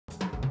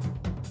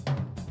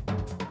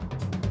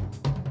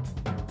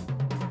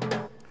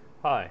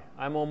Hi,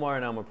 I'm Omar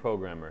and I'm a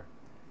programmer.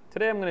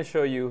 Today I'm going to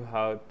show you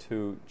how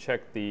to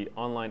check the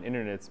online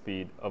internet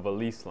speed of a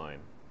lease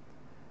line.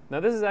 Now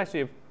this is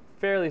actually a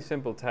fairly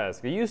simple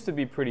task. It used to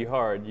be pretty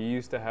hard. You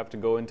used to have to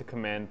go into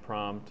command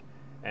prompt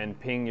and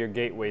ping your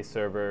gateway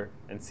server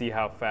and see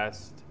how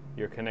fast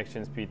your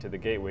connection speed to the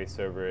gateway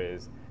server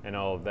is and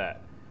all of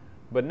that.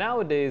 But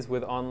nowadays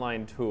with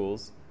online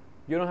tools,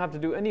 you don't have to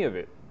do any of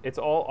it. It's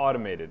all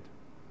automated.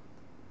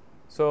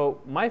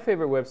 So my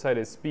favorite website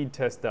is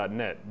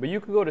speedtest.net, but you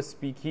could go to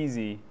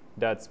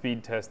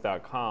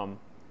speakeasy.speedtest.com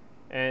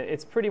and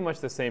it's pretty much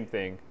the same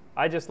thing.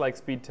 I just like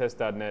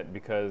speedtest.net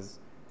because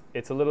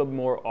it's a little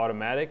more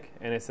automatic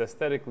and it's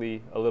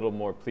aesthetically a little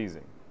more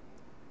pleasing.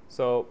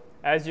 So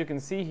as you can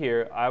see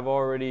here, I've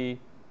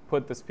already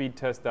put the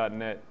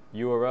speedtest.net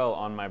URL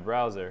on my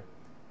browser,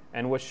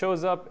 and what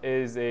shows up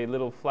is a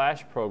little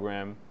flash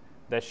program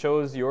that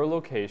shows your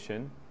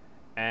location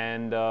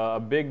and a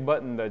big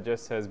button that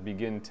just says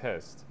begin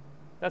test.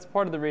 That's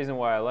part of the reason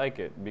why I like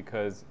it,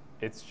 because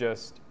it's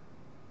just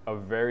a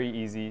very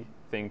easy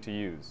thing to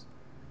use.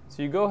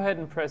 So you go ahead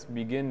and press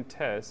begin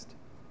test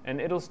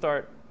and it'll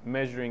start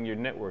measuring your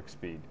network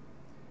speed.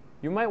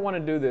 You might want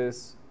to do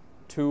this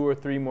 2 or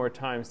 3 more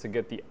times to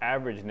get the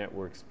average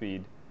network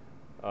speed,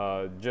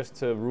 just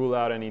to rule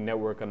out any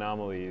network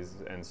anomalies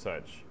and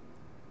such.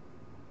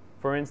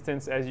 For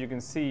instance, as you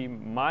can see,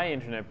 my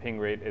internet ping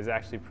rate is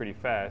actually pretty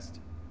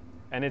fast,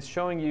 and it's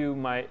showing you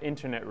my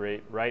internet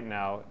rate right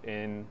now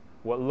in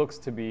what looks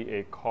to be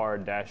a car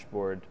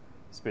dashboard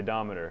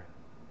speedometer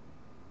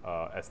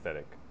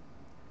aesthetic.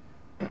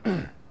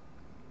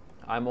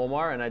 I'm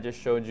Omar, and I just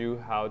showed you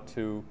how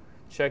to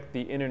check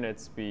the internet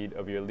speed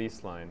of your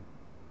lease line.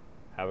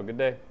 Have a good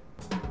day.